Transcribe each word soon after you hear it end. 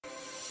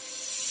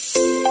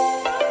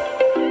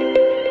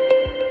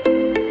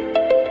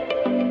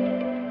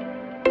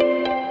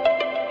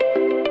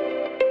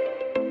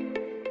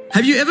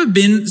Have you ever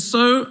been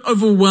so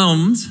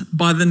overwhelmed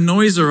by the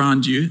noise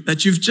around you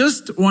that you've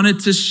just wanted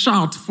to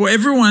shout for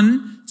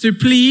everyone to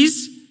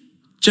please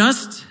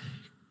just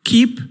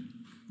keep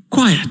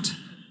quiet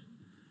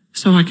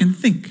so I can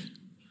think?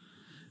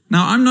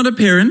 Now, I'm not a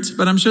parent,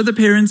 but I'm sure the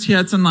parents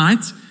here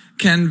tonight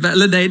can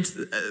validate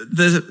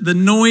the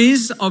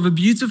noise of a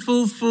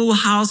beautiful full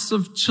house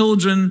of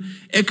children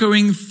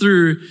echoing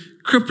through,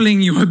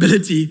 crippling your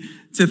ability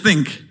to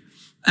think.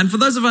 And for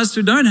those of us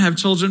who don't have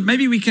children,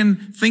 maybe we can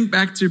think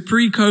back to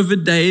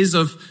pre-COVID days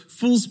of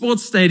full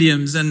sports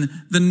stadiums and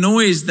the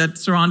noise that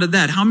surrounded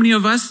that. How many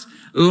of us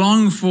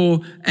long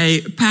for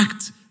a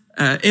packed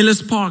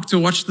Ellis Park to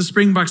watch the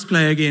Springboks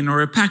play again,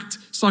 or a packed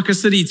Soccer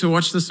City to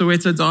watch the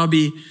Soweto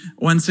Derby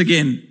once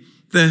again?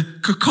 The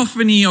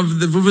cacophony of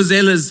the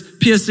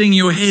vuvuzelas piercing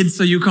your head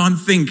so you can't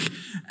think,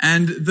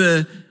 and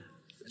the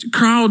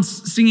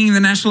crowds singing the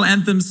national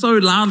anthem so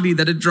loudly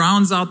that it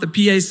drowns out the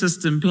PA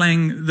system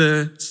playing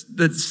the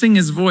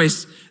singer's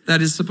voice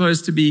that is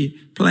supposed to be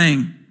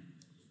playing.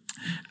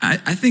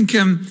 I think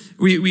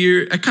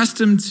we're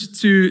accustomed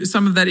to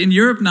some of that in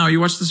Europe now. You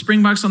watch the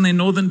Springboks on their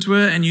northern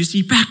tour and you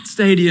see packed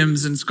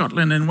stadiums in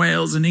Scotland and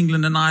Wales and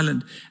England and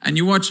Ireland. And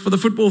you watch, for the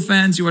football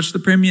fans, you watch the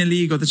Premier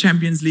League or the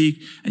Champions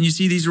League, and you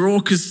see these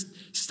raucous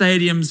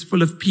stadiums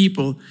full of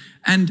people.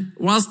 And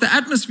whilst the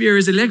atmosphere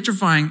is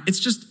electrifying,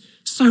 it's just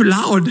so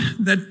loud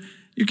that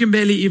you can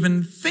barely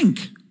even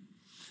think.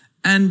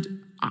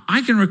 And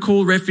I can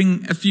recall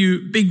reffing a few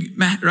big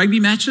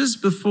rugby matches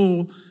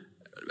before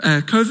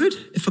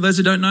COVID. For those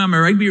who don't know, I'm a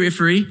rugby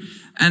referee,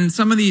 and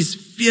some of these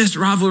fierce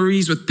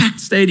rivalries with packed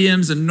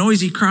stadiums and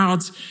noisy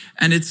crowds,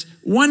 and it's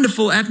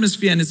wonderful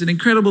atmosphere and it's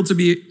incredible to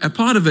be a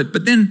part of it.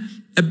 But then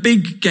a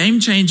big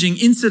game-changing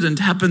incident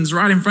happens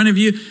right in front of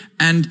you,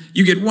 and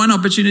you get one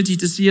opportunity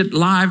to see it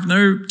live.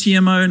 No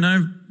TMO,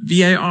 no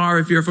VAR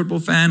if you're a football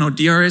fan, or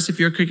DRS if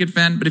you're a cricket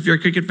fan. But if you're a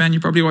cricket fan,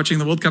 you're probably watching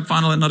the World Cup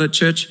final and not at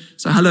church.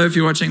 So hello if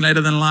you're watching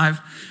later than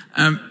live.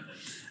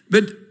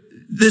 But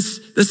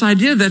this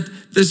idea that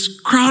this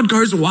crowd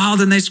goes wild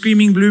and they're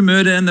screaming blue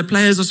murder and the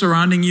players are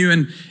surrounding you,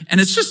 and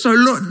it's just so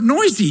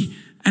noisy.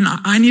 And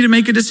I need to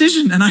make a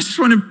decision, and I just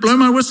want to blow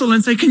my whistle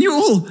and say, can you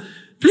all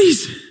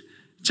please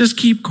just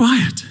keep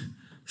quiet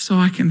so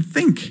I can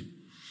think?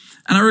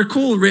 And I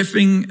recall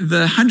reffing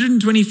the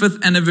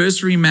 125th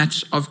anniversary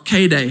match of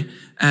K-Day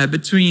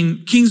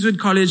between Kingswood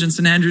College and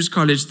St. Andrews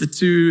College, the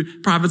two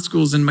private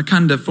schools in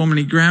Makanda,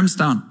 formerly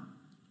Grahamstown.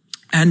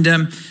 And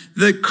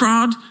the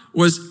crowd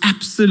was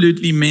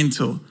absolutely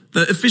mental.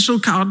 The official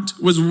count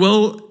was it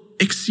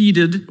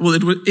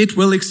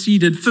well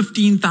exceeded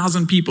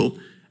 15,000 people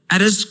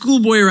at a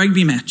schoolboy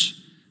rugby match.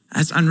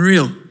 That's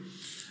unreal.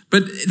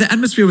 But the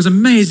atmosphere was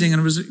amazing, and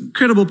it was an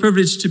incredible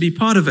privilege to be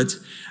part of it.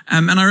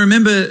 And I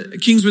remember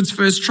Kingswood's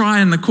first try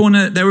in the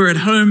corner. They were at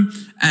home,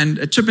 and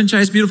a chip and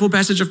chase, beautiful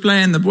passage of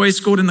play, and the boys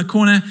scored in the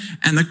corner,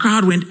 and the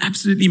crowd went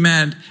absolutely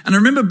mad. And I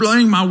remember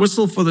blowing my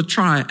whistle for the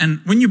try.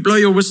 And when you blow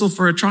your whistle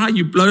for a try,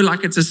 you blow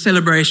like it's a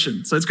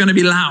celebration. So it's going to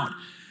be loud.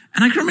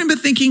 And I can remember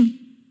thinking,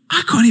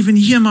 I can't even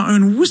hear my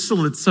own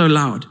whistle. It's so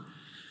loud.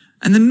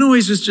 And the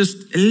noise was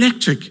just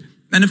electric.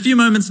 And a few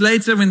moments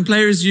later, when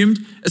play resumed,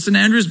 a St.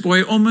 Andrews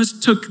boy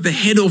almost took the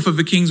head off of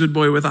a Kingswood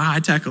boy with a high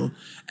tackle.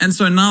 And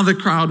so now the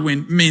crowd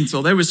went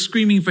mental. They were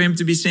screaming for him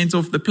to be sent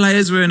off. The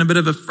players were in a bit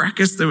of a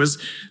fracas. There was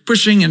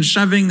pushing and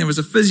shoving. There was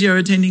a physio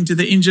attending to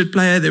the injured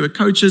player. There were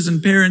coaches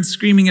and parents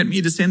screaming at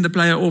me to send the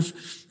player off.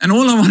 And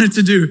all I wanted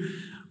to do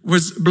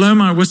was blow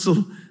my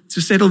whistle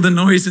to settle the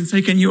noise and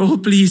say, can you all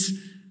please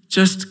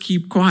just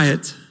keep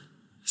quiet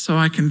so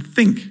I can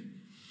think?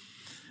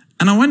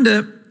 And I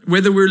wonder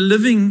whether we're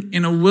living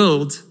in a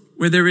world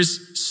where there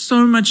is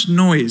so much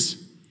noise,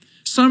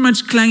 so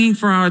much clanging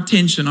for our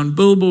attention on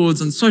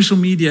billboards and social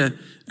media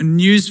and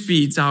news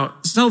feeds, our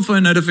cell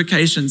phone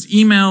notifications,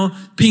 email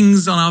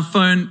pings on our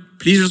phone,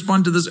 please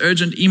respond to this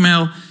urgent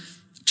email,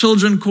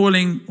 children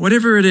calling,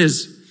 whatever it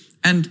is.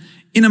 And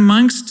in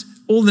amongst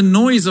all the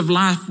noise of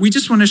life, we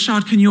just want to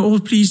shout, can you all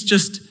please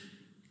just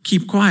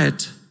keep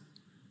quiet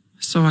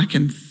so I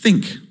can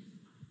think?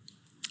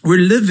 We're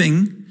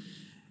living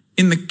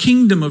in the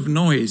kingdom of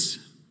noise,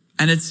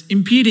 and it's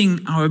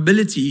impeding our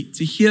ability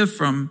to hear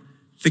from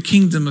the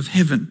kingdom of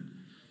heaven.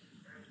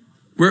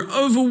 We're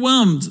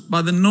overwhelmed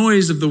by the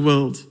noise of the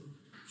world,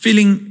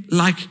 feeling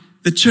like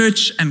the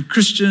church and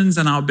Christians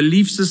and our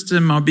belief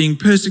system are being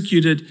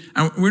persecuted,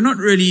 and we're not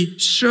really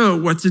sure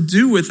what to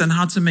do with and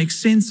how to make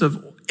sense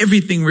of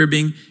everything we're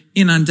being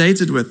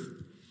inundated with.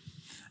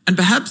 And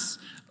perhaps,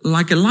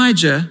 like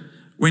Elijah,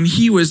 when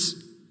he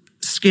was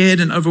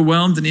scared and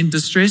overwhelmed and in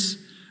distress,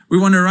 we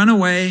want to run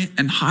away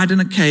and hide in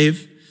a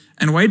cave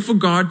and wait for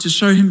God to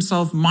show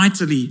himself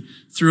mightily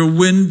through a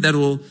wind that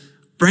will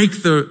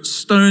break the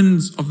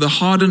stones of the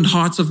hardened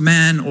hearts of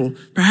man, or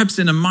perhaps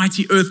in a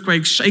mighty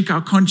earthquake shake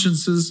our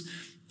consciences,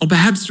 or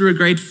perhaps through a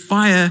great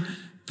fire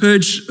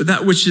purge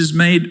that which is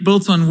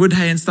built on wood,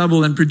 hay, and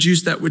stubble and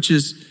produce that which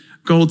is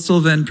gold,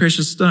 silver, and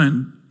precious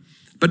stone.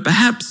 But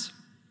perhaps,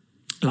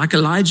 like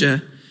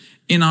Elijah,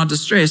 in our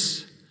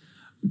distress,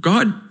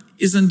 God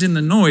isn't in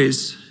the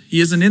noise. He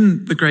isn't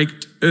in the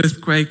great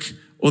earthquake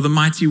or the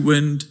mighty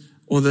wind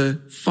or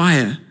the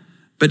fire,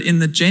 but in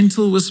the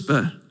gentle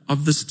whisper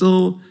of the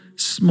still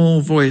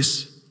small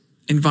voice,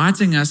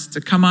 inviting us to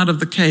come out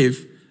of the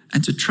cave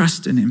and to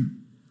trust in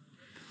him.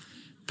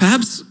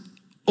 Perhaps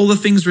all the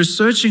things we're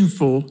searching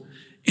for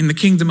in the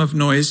kingdom of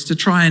noise to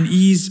try and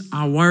ease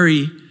our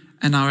worry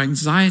and our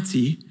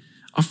anxiety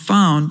are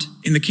found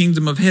in the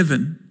kingdom of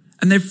heaven,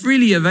 and they're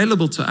freely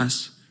available to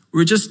us.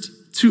 We're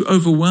just too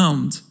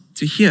overwhelmed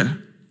to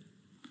hear.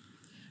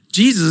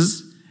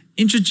 Jesus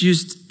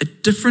introduced a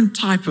different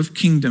type of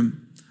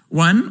kingdom,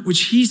 one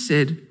which he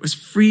said was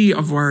free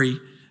of worry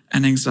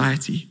and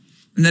anxiety.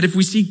 And that if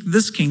we seek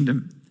this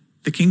kingdom,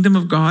 the kingdom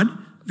of God,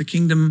 the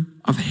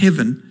kingdom of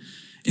heaven,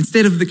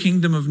 instead of the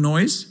kingdom of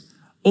noise,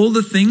 all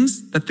the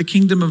things that the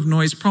kingdom of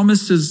noise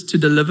promises to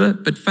deliver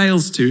but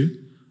fails to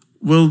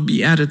will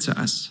be added to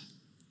us.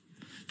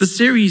 The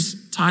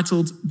series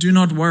titled Do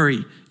Not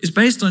Worry is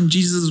based on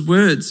Jesus'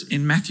 words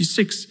in Matthew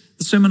 6,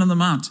 the Sermon on the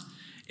Mount,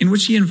 in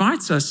which he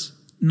invites us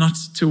not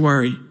to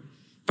worry,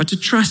 but to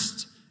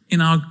trust in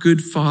our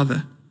good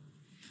Father.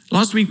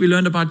 Last week we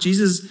learned about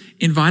Jesus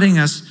inviting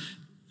us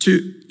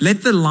to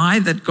let the lie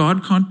that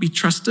God can't be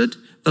trusted,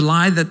 the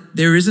lie that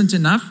there isn't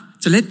enough,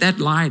 to let that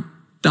lie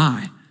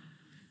die.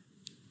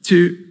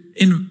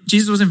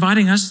 Jesus was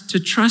inviting us to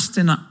trust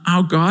in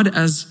our God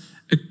as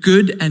a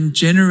good and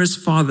generous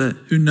Father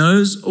who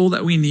knows all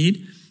that we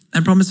need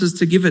and promises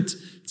to give it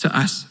to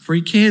us, for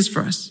he cares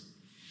for us.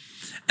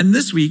 And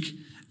this week,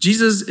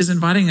 Jesus is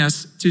inviting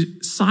us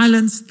to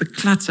silence the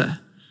clutter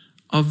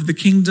of the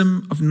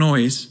kingdom of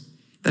noise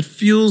that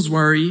fuels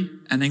worry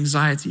and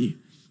anxiety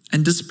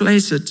and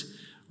displace it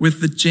with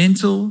the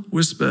gentle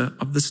whisper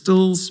of the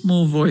still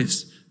small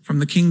voice from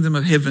the kingdom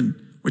of heaven,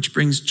 which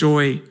brings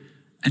joy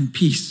and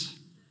peace.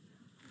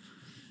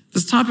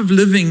 This type of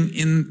living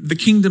in the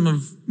kingdom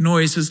of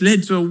noise has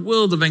led to a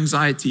world of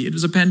anxiety. It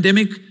was a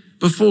pandemic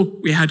before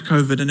we had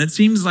COVID, and it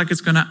seems like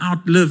it's going to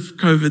outlive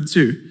COVID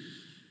too.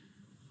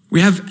 We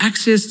have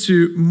access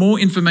to more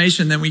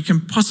information than we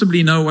can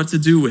possibly know what to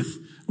do with.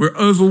 We're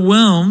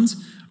overwhelmed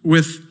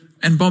with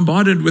and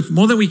bombarded with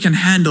more than we can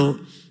handle,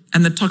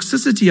 and the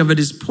toxicity of it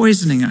is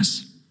poisoning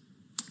us.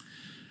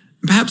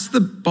 Perhaps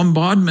the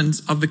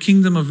bombardment of the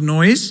kingdom of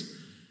noise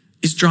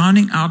is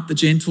drowning out the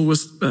gentle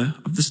whisper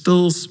of the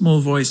still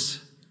small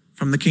voice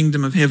from the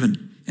kingdom of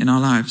heaven in our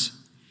lives.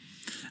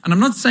 And I'm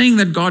not saying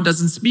that God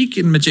doesn't speak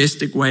in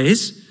majestic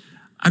ways.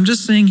 I'm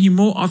just saying he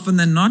more often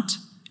than not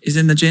is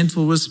in the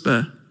gentle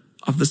whisper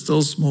of the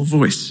still small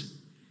voice.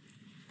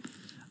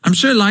 I'm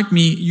sure, like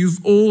me,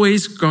 you've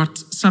always got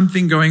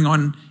something going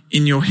on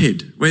in your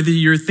head, whether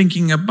you're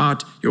thinking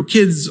about your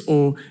kids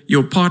or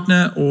your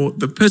partner or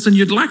the person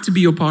you'd like to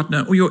be your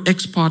partner or your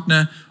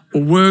ex-partner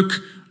or work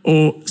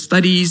or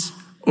studies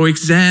or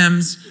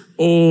exams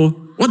or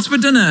what's for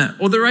dinner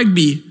or the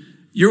rugby.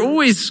 You're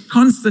always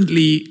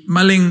constantly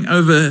mulling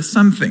over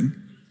something.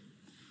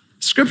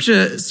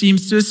 Scripture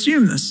seems to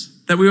assume this,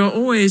 that we are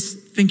always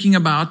thinking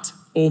about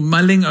or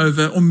mulling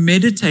over or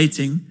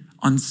meditating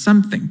on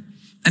something,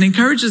 and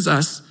encourages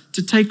us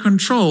to take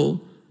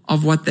control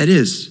of what that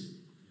is.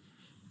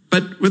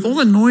 But with all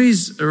the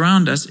noise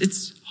around us,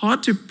 it's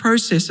hard to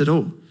process it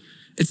all.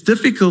 It's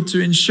difficult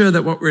to ensure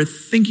that what we're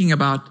thinking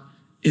about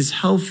is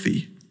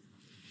healthy.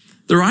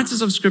 The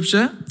writers of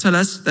Scripture tell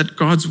us that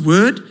God's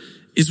word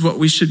is what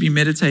we should be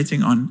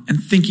meditating on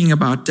and thinking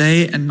about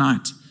day and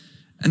night,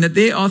 and that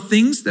there are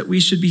things that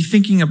we should be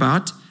thinking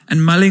about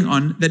and mulling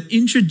on that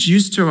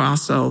introduce to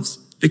ourselves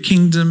the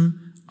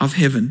kingdom of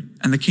heaven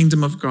and the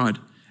kingdom of God,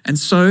 and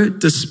so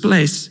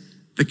displace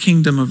the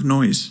kingdom of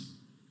noise.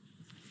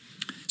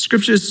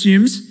 Scripture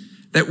assumes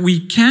that we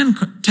can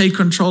take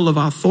control of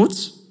our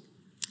thoughts,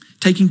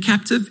 taking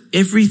captive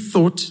every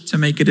thought to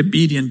make it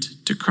obedient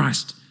to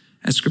Christ,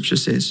 as Scripture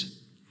says.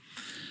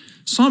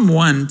 Psalm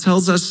 1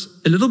 tells us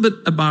a little bit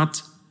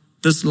about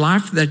this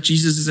life that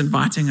Jesus is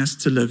inviting us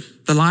to live,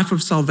 the life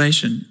of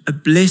salvation, a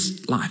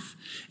blessed life.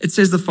 It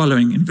says the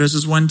following in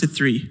verses 1 to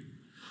 3.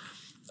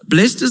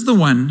 Blessed is the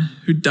one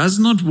who does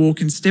not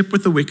walk in step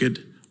with the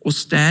wicked, or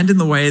stand in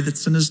the way that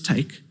sinners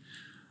take,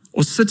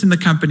 or sit in the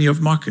company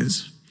of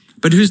mockers,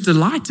 but whose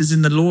delight is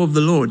in the law of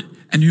the Lord,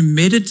 and who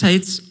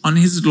meditates on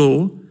his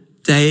law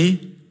day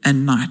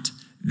and night.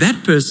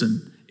 That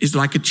person is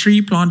like a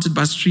tree planted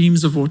by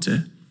streams of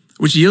water,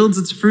 which yields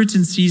its fruit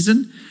in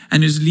season,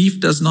 and whose leaf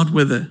does not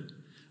wither.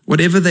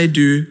 Whatever they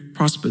do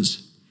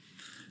prospers.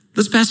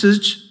 This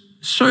passage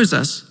shows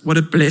us what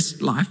a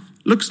blessed life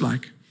looks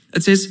like.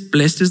 It says,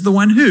 blessed is the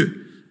one who,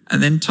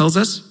 and then tells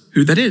us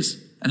who that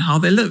is and how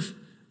they live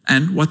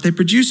and what they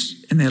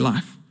produce in their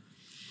life.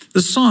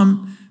 The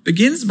psalm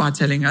begins by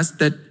telling us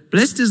that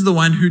blessed is the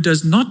one who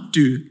does not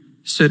do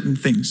certain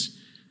things,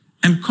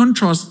 and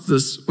contrasts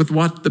this with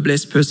what the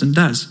blessed person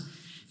does.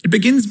 It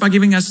begins by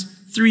giving us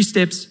 3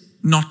 steps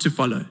not to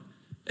follow.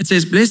 It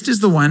says, blessed is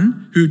the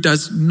one who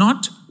does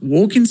not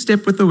walk in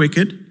step with the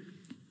wicked,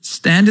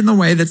 stand in the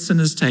way that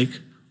sinners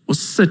take, or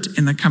sit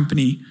in the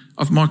company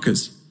of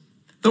mockers.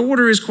 The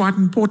order is quite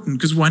important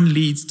because one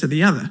leads to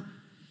the other.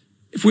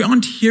 If we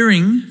aren't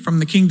hearing from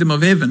the kingdom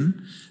of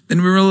heaven,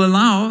 then we will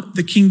allow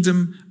the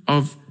kingdom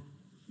of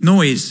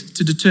noise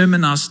to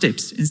determine our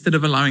steps instead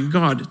of allowing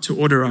God to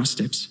order our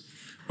steps.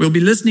 We'll be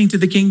listening to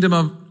the kingdom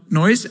of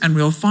noise and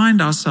we'll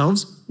find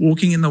ourselves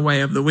walking in the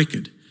way of the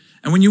wicked.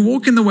 And when you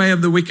walk in the way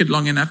of the wicked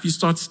long enough, you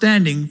start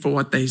standing for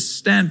what they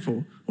stand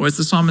for. Or as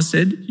the psalmist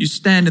said, you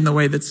stand in the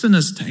way that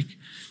sinners take.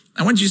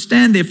 And once you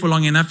stand there for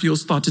long enough, you'll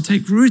start to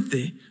take root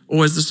there.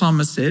 Or as the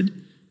psalmist said,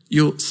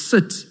 you'll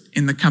sit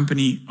in the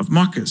company of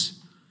mockers.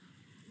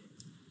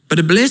 But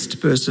a blessed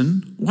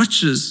person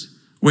watches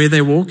where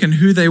they walk and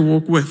who they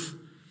walk with,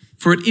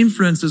 for it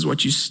influences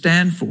what you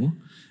stand for,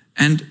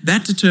 and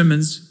that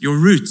determines your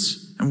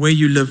roots and where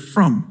you live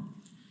from.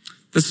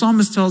 The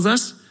psalmist tells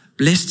us,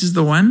 blessed is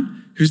the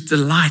one whose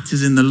delight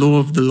is in the law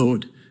of the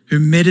Lord, who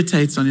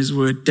meditates on his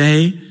word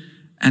day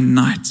and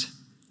night.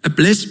 A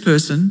blessed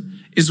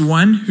person is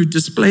one who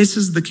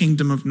displaces the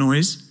kingdom of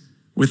noise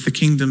with the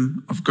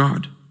kingdom of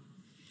God.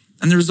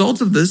 And the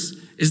result of this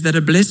is that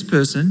a blessed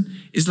person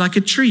is like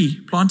a tree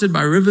planted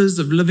by rivers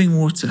of living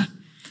water,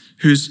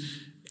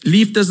 whose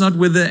leaf does not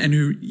wither and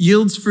who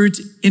yields fruit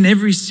in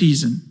every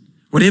season.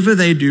 Whatever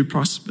they do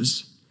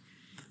prospers.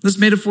 This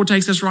metaphor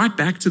takes us right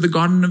back to the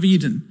Garden of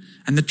Eden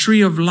and the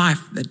tree of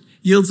life that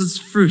yields its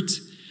fruit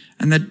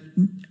and that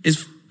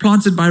is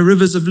planted by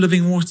rivers of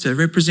living water,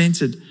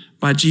 represented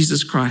by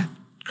Jesus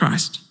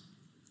Christ.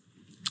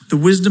 The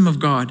wisdom of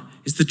God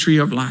is the tree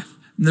of life,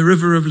 and the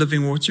river of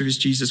living water is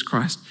Jesus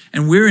Christ.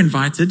 And we're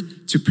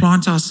invited to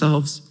plant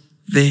ourselves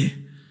there.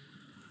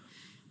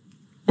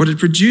 What it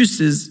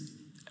produces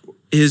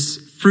is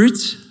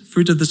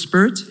fruit of the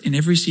Spirit in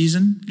every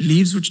season,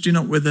 leaves which do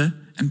not wither,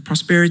 and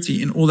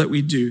prosperity in all that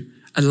we do.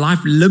 A life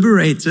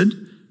liberated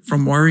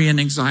from worry and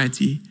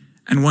anxiety,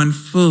 and one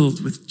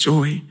filled with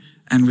joy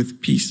and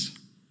with peace.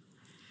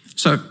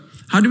 So,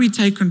 how do we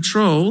take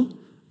control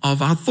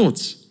of our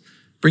thoughts,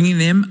 bringing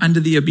them under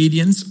the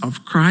obedience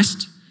of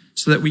Christ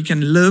so that we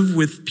can live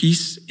with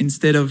peace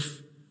instead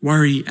of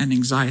worry and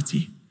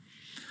anxiety?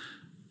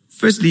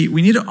 Firstly,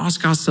 we need to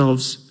ask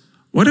ourselves,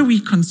 what are we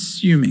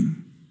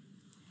consuming?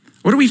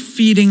 What are we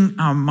feeding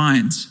our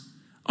minds?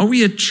 Are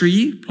we a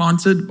tree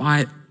planted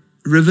by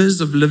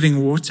rivers of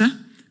living water,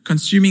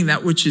 consuming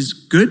that which is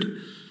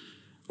good?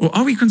 Or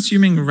are we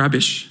consuming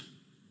rubbish?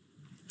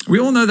 We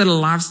all know that a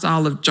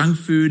lifestyle of junk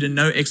food and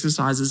no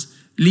exercises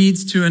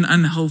leads to an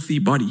unhealthy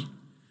body.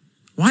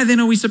 Why then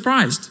are we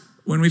surprised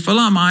when we fill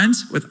our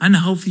minds with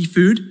unhealthy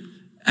food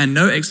and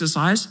no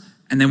exercise,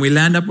 and then we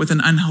land up with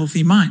an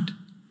unhealthy mind?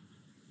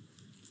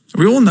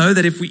 We all know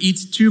that if we eat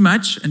too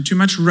much and too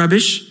much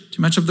rubbish,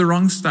 too much of the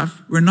wrong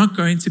stuff, we're not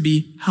going to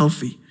be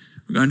healthy.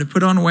 We're going to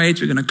put on weight,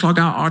 we're going to clog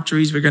our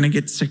arteries, we're going to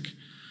get sick.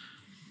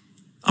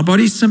 Our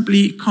bodies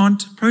simply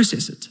can't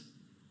process it.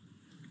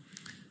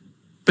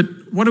 But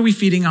what are we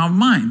feeding our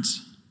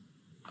minds?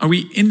 Are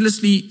we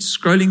endlessly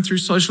scrolling through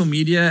social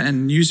media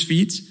and news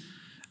feeds?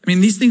 I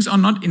mean, these things are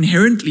not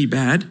inherently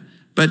bad,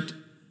 but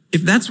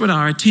if that's what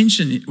our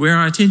attention, where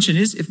our attention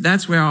is, if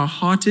that's where our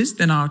heart is,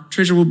 then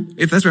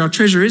if that's where our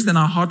treasure is, then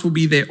our heart will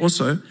be there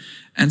also.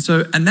 And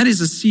that is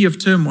a sea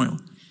of turmoil.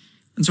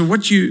 And so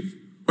what you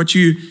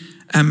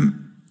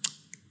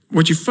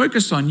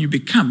focus on, you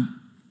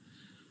become.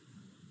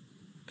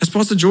 As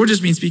Pastor George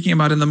has been speaking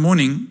about in the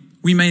morning,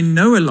 we may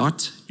know a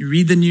lot. You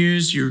read the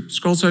news, you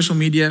scroll social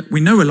media. We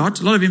know a lot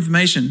of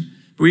information,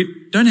 but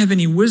we don't have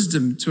any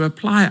wisdom to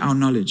apply our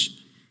knowledge.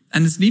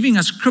 And it's leaving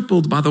us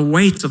crippled by the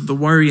weight of the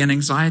worry and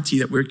anxiety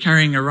that we're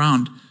carrying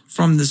around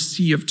from the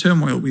sea of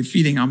turmoil we're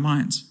feeding our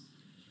minds.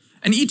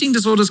 And eating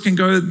disorders can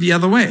go the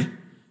other way.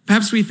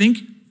 Perhaps we think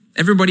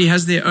everybody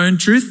has their own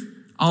truth.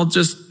 I'll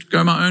just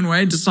go my own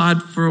way,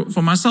 decide for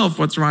myself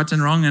what's right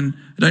and wrong, and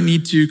I don't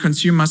need to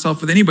consume myself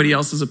with anybody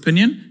else's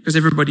opinion because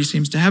everybody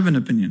seems to have an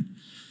opinion.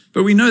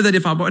 But we know that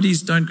if our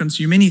bodies don't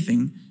consume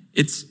anything,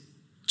 it's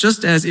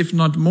just as, if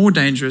not more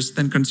dangerous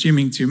than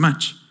consuming too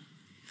much.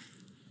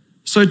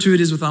 So too it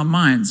is with our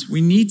minds.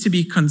 We need to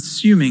be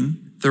consuming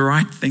the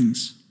right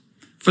things.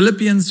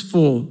 Philippians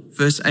 4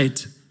 verse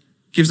 8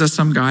 gives us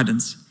some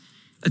guidance.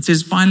 It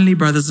says, finally,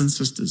 brothers and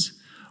sisters,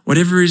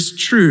 whatever is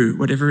true,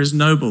 whatever is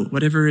noble,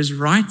 whatever is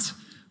right,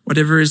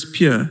 whatever is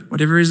pure,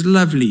 whatever is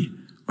lovely,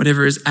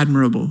 whatever is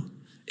admirable,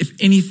 if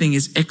anything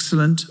is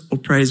excellent or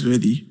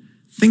praiseworthy,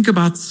 think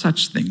about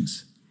such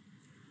things.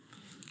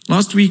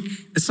 Last week,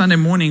 Sunday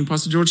morning,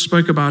 Pastor George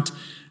spoke about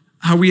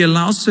how we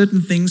allow certain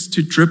things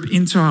to drip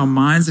into our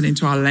minds and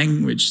into our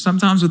language,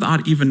 sometimes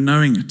without even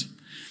knowing it.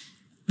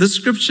 This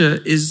scripture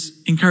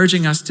is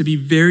encouraging us to be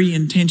very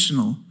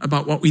intentional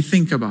about what we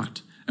think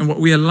about and what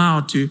we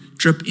allow to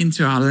drip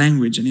into our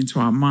language and into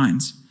our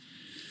minds.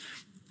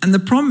 And the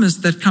promise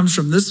that comes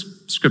from this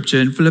scripture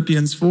in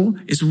Philippians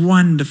 4 is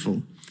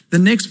wonderful. The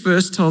next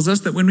verse tells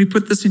us that when we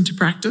put this into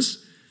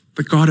practice,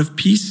 the God of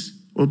peace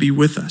will be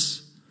with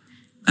us.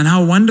 And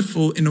how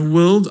wonderful in a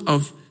world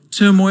of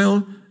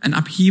turmoil and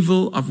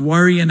upheaval, of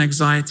worry and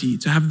anxiety,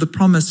 to have the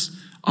promise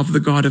of the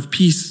God of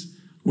peace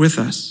with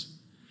us.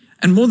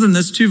 And more than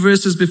this, 2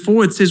 verses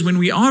before, it says when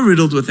we are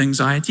riddled with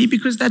anxiety,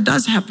 because that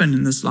does happen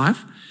in this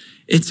life,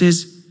 it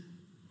says,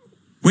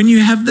 When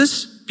you have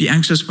this, be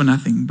anxious for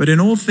nothing, but in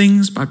all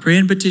things, by prayer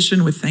and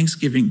petition with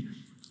thanksgiving,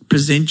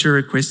 present your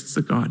requests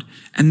to God.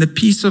 And the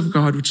peace of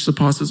God, which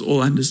surpasses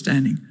all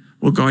understanding,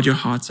 will guard your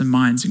hearts and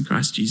minds in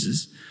Christ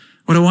Jesus.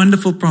 What a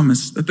wonderful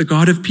promise that the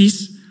God of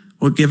peace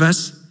will give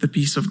us the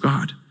peace of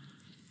God.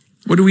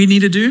 What do we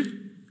need to do?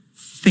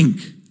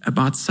 Think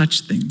about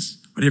such things.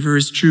 Whatever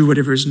is true,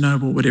 whatever is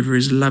noble, whatever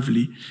is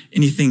lovely,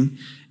 anything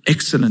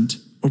excellent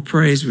or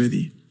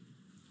praiseworthy.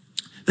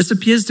 This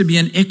appears to be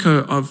an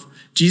echo of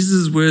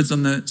Jesus' words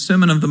on the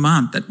Sermon on the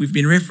Mount that we've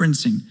been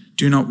referencing.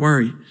 Do not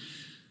worry.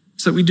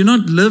 So we do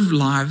not live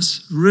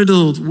lives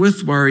riddled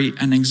with worry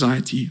and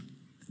anxiety,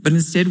 but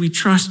instead we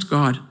trust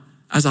God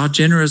as our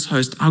generous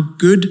host, our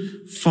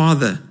good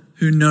Father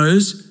who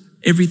knows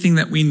everything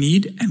that we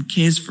need and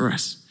cares for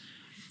us.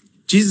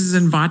 Jesus is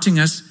inviting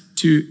us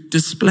to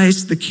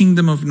displace the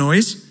kingdom of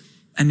noise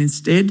and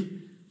instead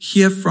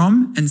hear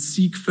from and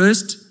seek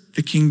first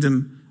the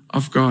kingdom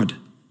of God,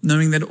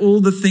 knowing that all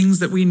the things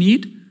that we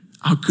need,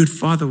 our good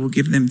Father will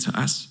give them to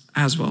us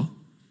as well.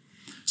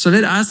 So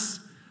let us,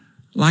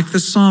 like the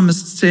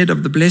psalmist said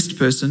of the blessed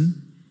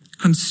person,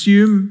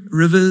 consume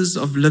rivers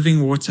of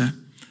living water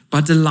by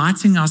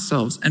delighting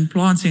ourselves and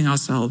planting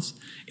ourselves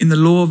in the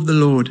law of the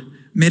Lord,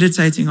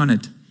 meditating on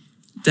it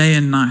day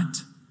and night.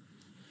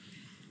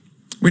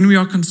 When we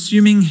are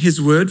consuming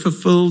his word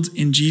fulfilled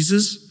in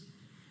Jesus,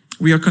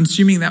 we are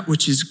consuming that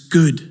which is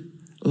good,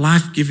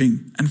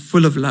 life-giving, and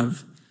full of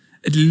love.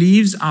 It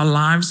leaves our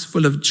lives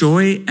full of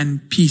joy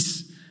and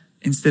peace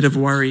instead of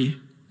worry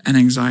and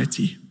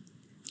anxiety.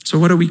 So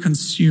what are we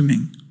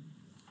consuming?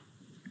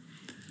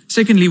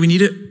 Secondly, we need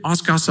to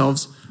ask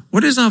ourselves,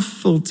 what is our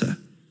filter?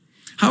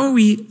 How are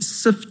we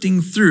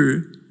sifting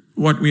through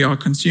what we are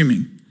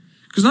consuming?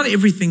 Because not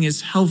everything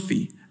is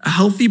healthy. A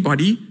healthy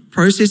body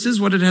processes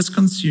what it has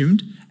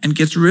consumed and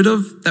gets rid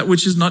of that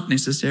which is not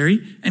necessary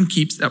and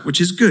keeps that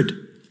which is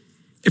good.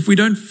 If we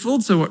don't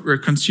filter what we're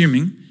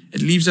consuming,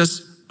 it leaves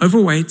us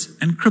overweight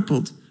and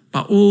crippled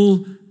by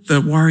all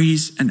the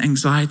worries and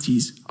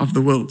anxieties of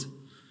the world,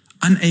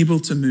 unable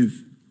to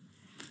move.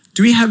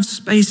 Do we have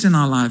space in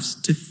our lives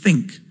to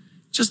think,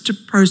 just to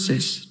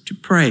process, to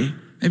pray,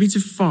 maybe to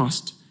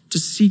fast, to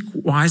seek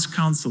wise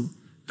counsel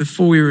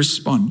before we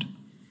respond?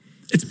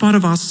 It's part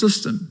of our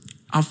system,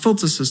 our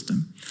filter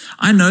system.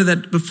 I know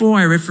that before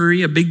I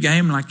referee a big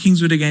game like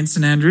Kingswood against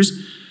St.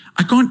 Andrews,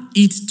 I can't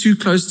eat too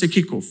close to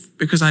kickoff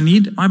because I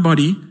need my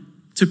body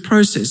to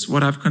process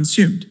what I've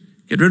consumed.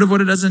 Get rid of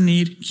what it doesn't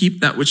need,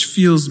 keep that which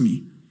fuels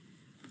me.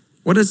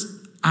 What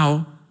does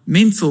our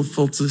mental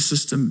filter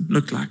system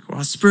look like, or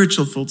our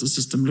spiritual filter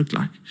system look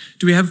like?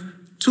 Do we have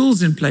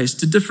tools in place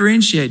to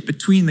differentiate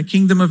between the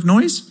kingdom of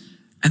noise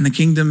and the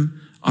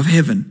kingdom of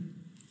heaven?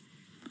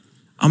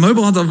 Our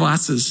mobile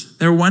devices,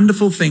 they're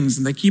wonderful things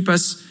and they keep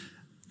us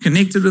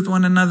connected with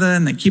one another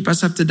and they keep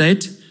us up to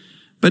date,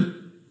 but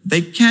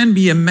they can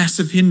be a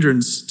massive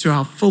hindrance to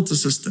our filter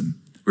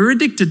system. We're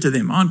addicted to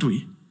them, aren't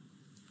we?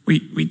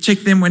 We check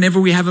them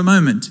whenever we have a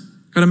moment.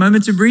 Got a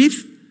moment to breathe,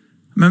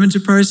 a moment to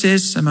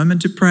process, a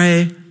moment to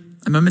pray,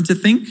 a moment to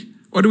think.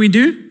 What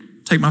do?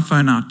 Take my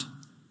phone out.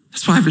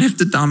 That's why I've left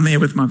it down there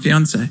with my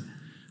fiance.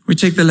 We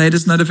check the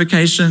latest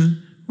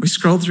notification. We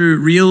scroll through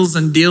reels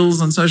and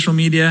deals on social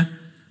media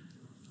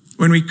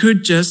when we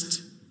could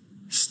just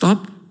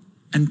stop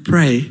and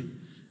pray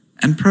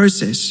and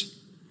process.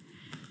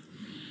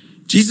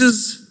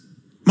 Jesus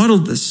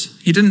modeled this.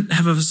 He didn't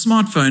have a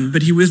smartphone,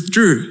 but he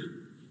withdrew.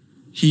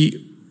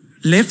 He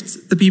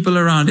left the people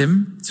around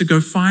him to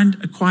go find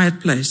a quiet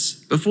place.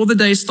 Before the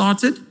day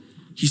started,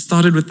 he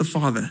started with the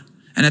Father.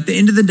 And at the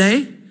end of the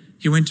day,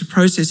 he went to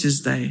process his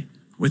day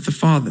with the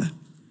Father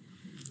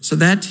so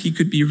that he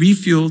could be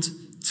refueled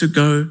to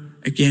go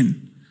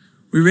again.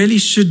 We really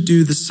should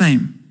do the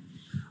same.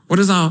 What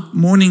does our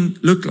morning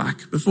look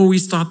like before we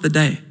start the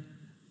day?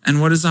 And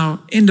what does our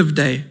end of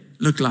day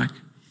look like?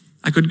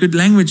 I got good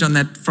language on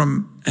that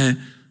from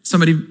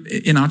somebody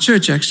in our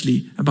church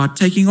actually about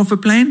taking off a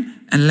plane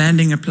and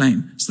landing a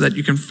plane so that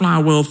you can fly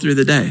well through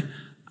the day.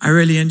 I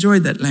really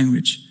enjoyed that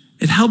language.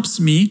 It helps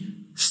me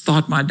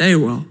start my day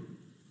well.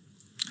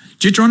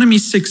 Deuteronomy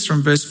 6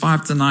 from verse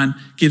 5 to 9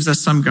 gives us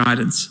some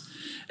guidance.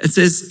 It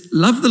says,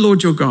 love the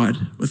Lord your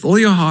God with all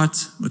your heart,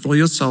 with all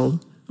your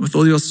soul, with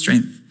all your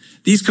strength.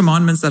 These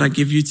commandments that I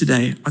give you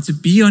today are to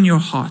be on your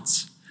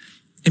hearts.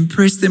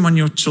 Impress them on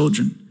your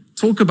children.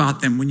 Talk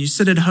about them when you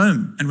sit at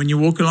home and when you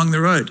walk along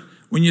the road,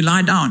 when you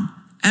lie down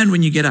and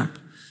when you get up.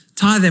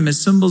 Tie them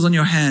as symbols on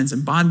your hands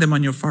and bind them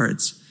on your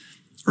foreheads.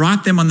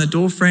 Write them on the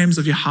door frames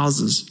of your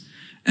houses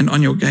and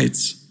on your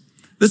gates.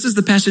 This is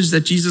the passage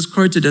that Jesus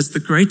quoted as the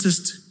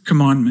greatest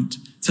commandment,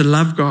 to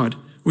love God,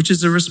 which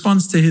is a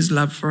response to his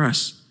love for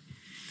us.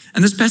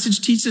 And this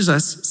passage teaches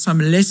us some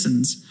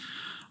lessons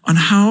on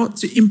how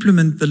to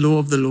implement the law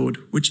of the Lord,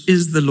 which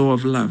is the law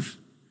of love.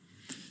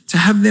 To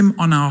have them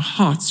on our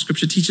hearts,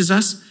 Scripture teaches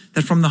us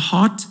that from the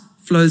heart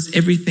flows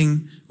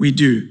everything we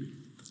do.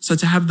 So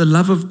to have the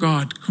love of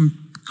God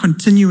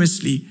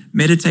continuously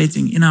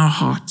meditating in our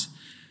heart,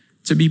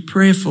 to be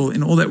prayerful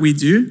in all that we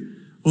do,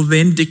 will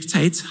then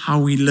dictate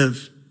how we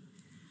live.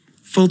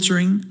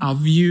 filtering our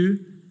view,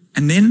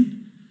 and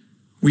then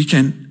we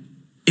can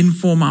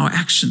inform our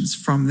actions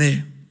from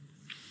there.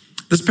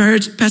 This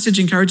passage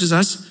encourages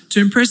us to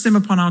impress them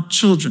upon our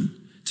children,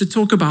 to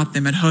talk about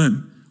them at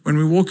home, when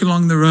we walk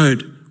along the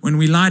road, when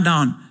we lie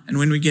down, and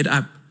when we get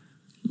up.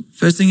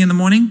 First thing in the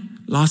morning,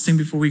 last thing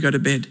before we go to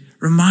bed.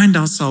 Remind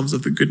ourselves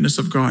of the goodness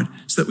of God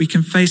so that we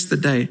can face the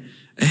day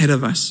ahead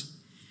of us.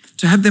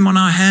 To have them on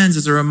our hands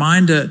is a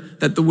reminder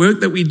that the work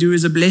that we do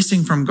is a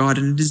blessing from God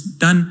and it is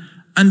done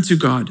unto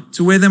God.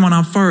 To wear them on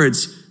our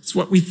foreheads, it's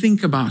what we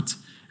think about.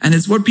 And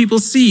it's what people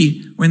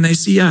see when they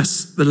see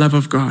us, the love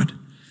of God.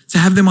 To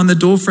have them on the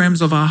door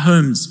frames of our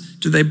homes.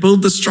 Do they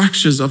build the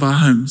structures of our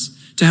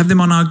homes? To have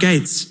them on our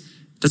gates.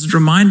 Does it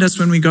remind us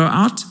when we go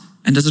out?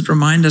 And does it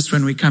remind us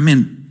when we come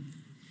in?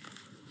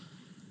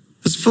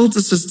 This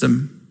filter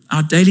system,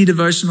 our daily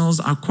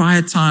devotionals, our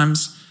quiet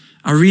times,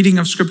 our reading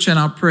of scripture and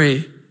our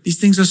prayer, these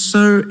things are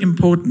so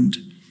important.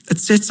 It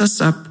sets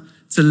us up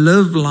to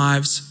live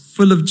lives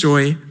full of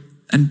joy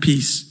and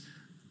peace,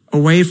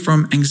 away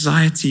from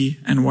anxiety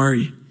and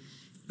worry.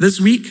 This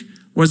week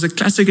was a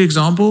classic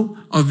example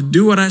of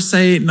do what I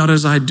say, not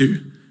as I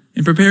do.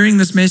 In preparing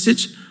this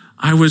message,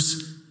 I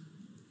was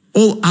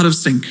all out of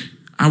sync.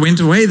 I went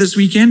away this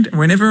weekend.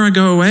 Whenever I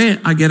go away,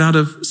 I get out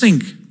of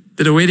sync.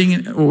 Did a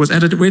wedding, or was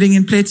at a wedding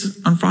in Plet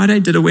on Friday,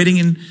 did a wedding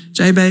in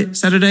J-Bay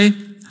Saturday,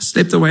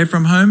 slept away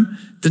from home,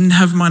 didn't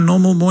have my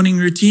normal morning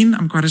routine.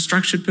 I'm quite a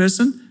structured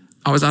person.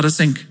 I was out of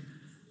sync,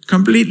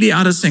 completely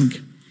out of sync.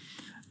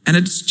 And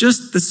it's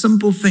just the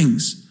simple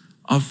things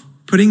of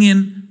putting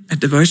in a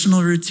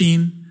devotional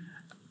routine,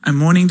 a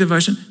morning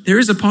devotion. There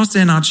is a pastor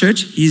in our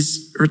church.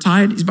 He's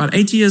retired. He's about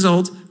 80 years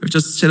old. We've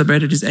just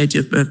celebrated his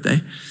 80th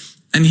birthday.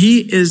 And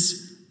he is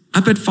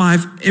up at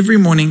 5 every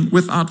morning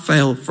without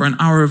fail for an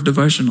hour of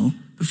devotional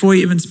before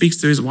he even speaks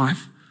to his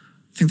wife.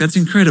 I think that's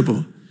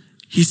incredible.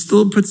 He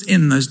still puts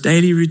in those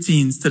daily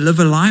routines to live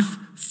a life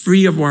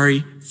free of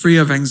worry, free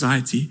of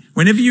anxiety.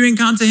 Whenever you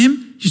encounter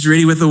him, he's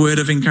ready with a word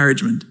of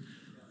encouragement.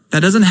 That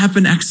doesn't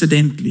happen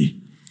accidentally.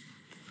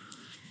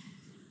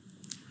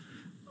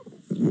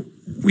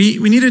 We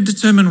need to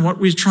determine what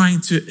we're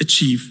trying to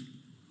achieve.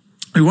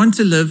 We want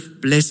to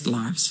live blessed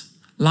lives,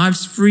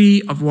 lives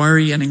free of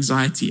worry and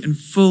anxiety and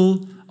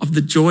full of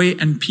the joy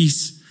and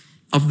peace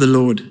of the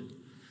Lord.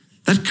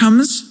 That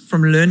comes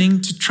from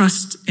learning to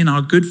trust in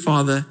our good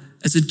Father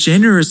as a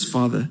generous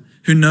Father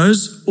who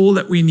knows all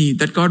that we need,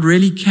 that God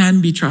really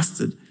can be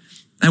trusted.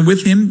 And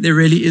with him, there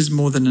really is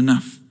more than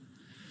enough.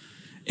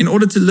 In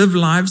order to live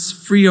lives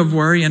free of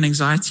worry and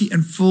anxiety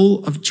and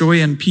full of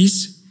joy and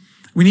peace,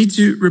 we need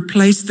to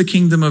replace the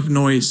kingdom of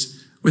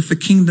noise with the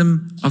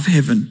kingdom of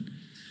heaven.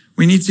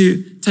 We need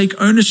to take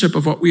ownership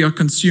of what we are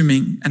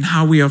consuming and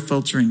how we are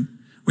filtering.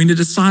 We need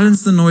to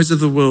silence the noise of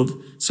the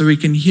world so we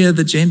can hear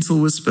the gentle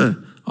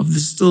whisper of the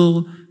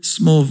still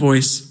small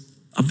voice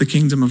of the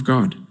kingdom of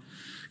God.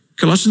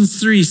 Colossians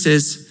 3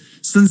 says,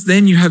 "Since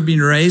then you have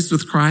been raised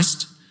with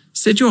Christ.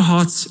 Set your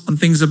hearts on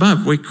things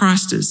above, where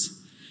Christ is,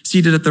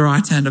 seated at the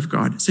right hand of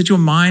God. Set your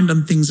mind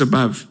on things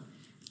above,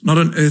 not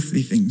on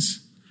earthly things."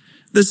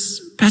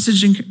 This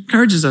passage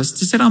encourages us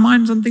to set our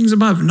minds on things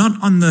above, not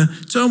on the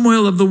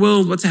turmoil of the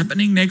world, what's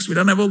happening next. We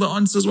don't have all the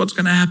answers, what's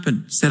going to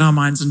happen. Set our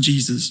minds on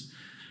Jesus,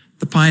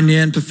 the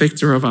pioneer and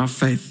perfecter of our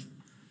faith,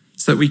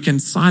 so that we can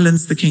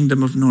silence the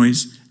kingdom of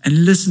noise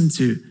and listen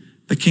to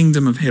the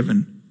kingdom of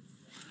heaven.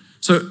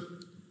 So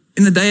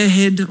in the day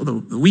ahead or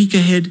the week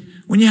ahead,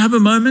 when you have a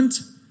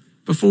moment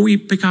before we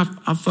pick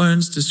up our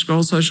phones to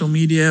scroll social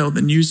media or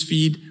the news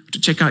feed, to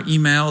check our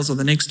emails or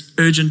the next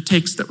urgent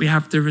text that we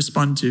have to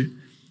respond to,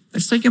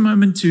 let's take a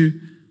moment to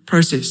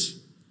process.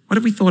 What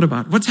have we thought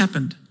about? What's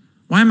happened?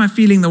 Why am I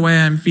feeling the way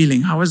I'm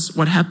feeling? How has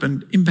what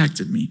happened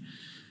impacted me?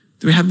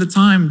 Do we have the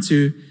time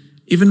to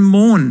even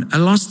mourn a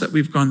loss that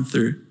we've gone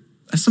through?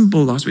 A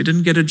simple loss. We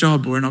didn't get a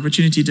job or an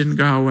opportunity didn't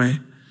go our way.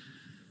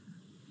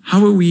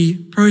 How are we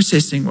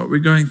processing what we're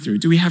going through?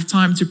 Do we have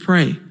time to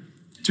pray?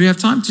 Do we have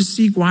time to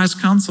seek wise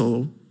counsel,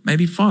 or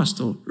maybe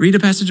fast, or read a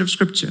passage of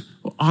scripture,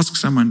 or ask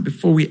someone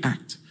before we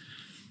act?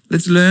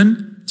 Let's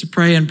learn to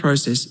pray and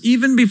process.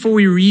 Even before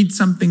we read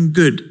something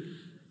good,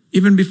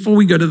 even before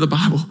we go to the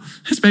Bible,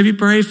 let's maybe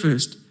pray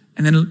first,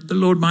 and then the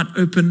Lord might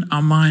open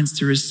our minds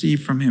to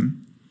receive from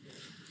him.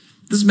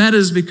 This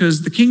matters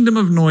because the kingdom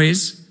of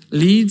noise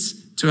leads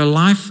to a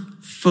life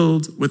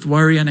filled with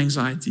worry and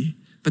anxiety,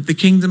 but the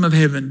kingdom of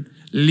heaven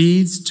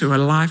leads to a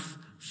life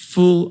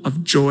full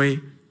of joy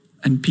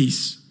and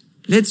peace.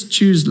 Let's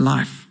choose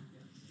life.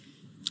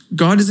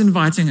 God is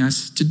inviting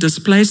us to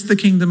displace the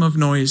kingdom of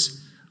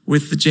noise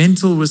with the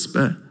gentle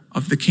whisper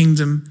of the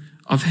kingdom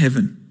of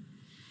heaven.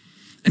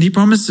 And he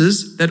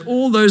promises that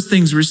all those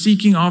things we're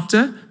seeking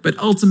after, but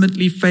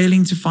ultimately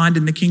failing to find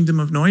in the kingdom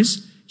of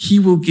noise, he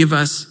will give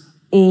us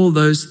all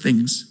those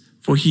things,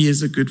 for he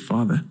is a good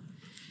Father.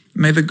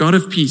 May the God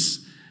of peace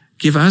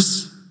give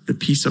us the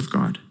peace of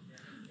God.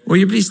 Will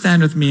you please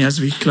stand with me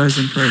as we close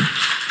in prayer?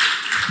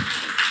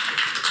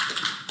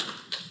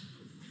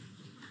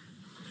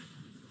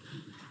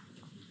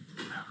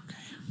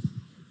 Okay.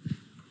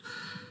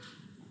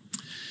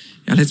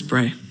 Yeah, let's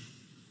pray.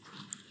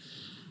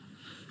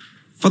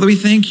 Father, we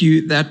thank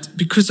you that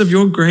because of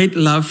your great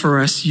love for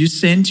us, you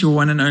sent your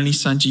one and only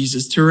Son,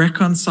 Jesus, to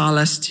reconcile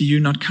us to you,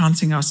 not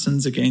counting our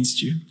sins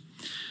against you.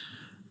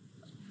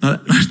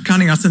 Not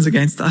counting our sins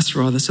against us,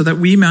 rather, so that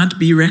we might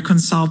be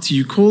reconciled to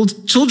you,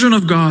 called children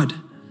of God.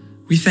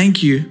 We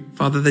thank you,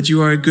 Father, that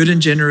you are a good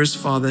and generous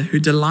Father who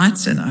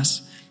delights in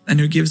us and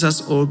who gives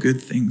us all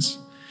good things.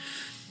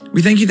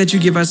 We thank you that you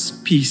give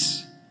us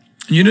peace.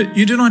 And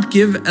you do not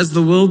give as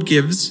the world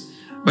gives,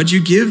 but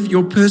you give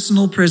your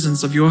personal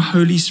presence of your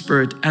Holy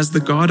Spirit as the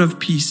God of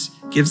peace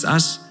gives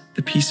us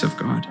the peace of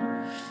God.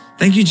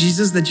 Thank you,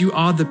 Jesus, that you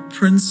are the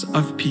Prince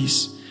of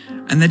Peace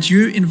and that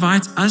you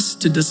invite us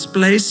to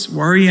displace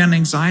worry and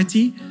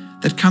anxiety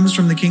that comes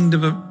from the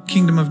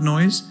kingdom of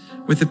noise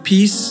with the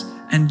peace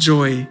and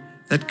joy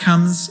that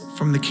comes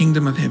from the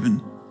kingdom of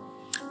heaven.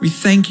 We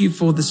thank you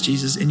for this,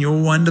 Jesus, in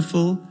your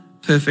wonderful,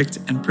 perfect,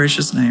 and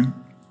precious name.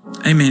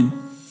 Amen.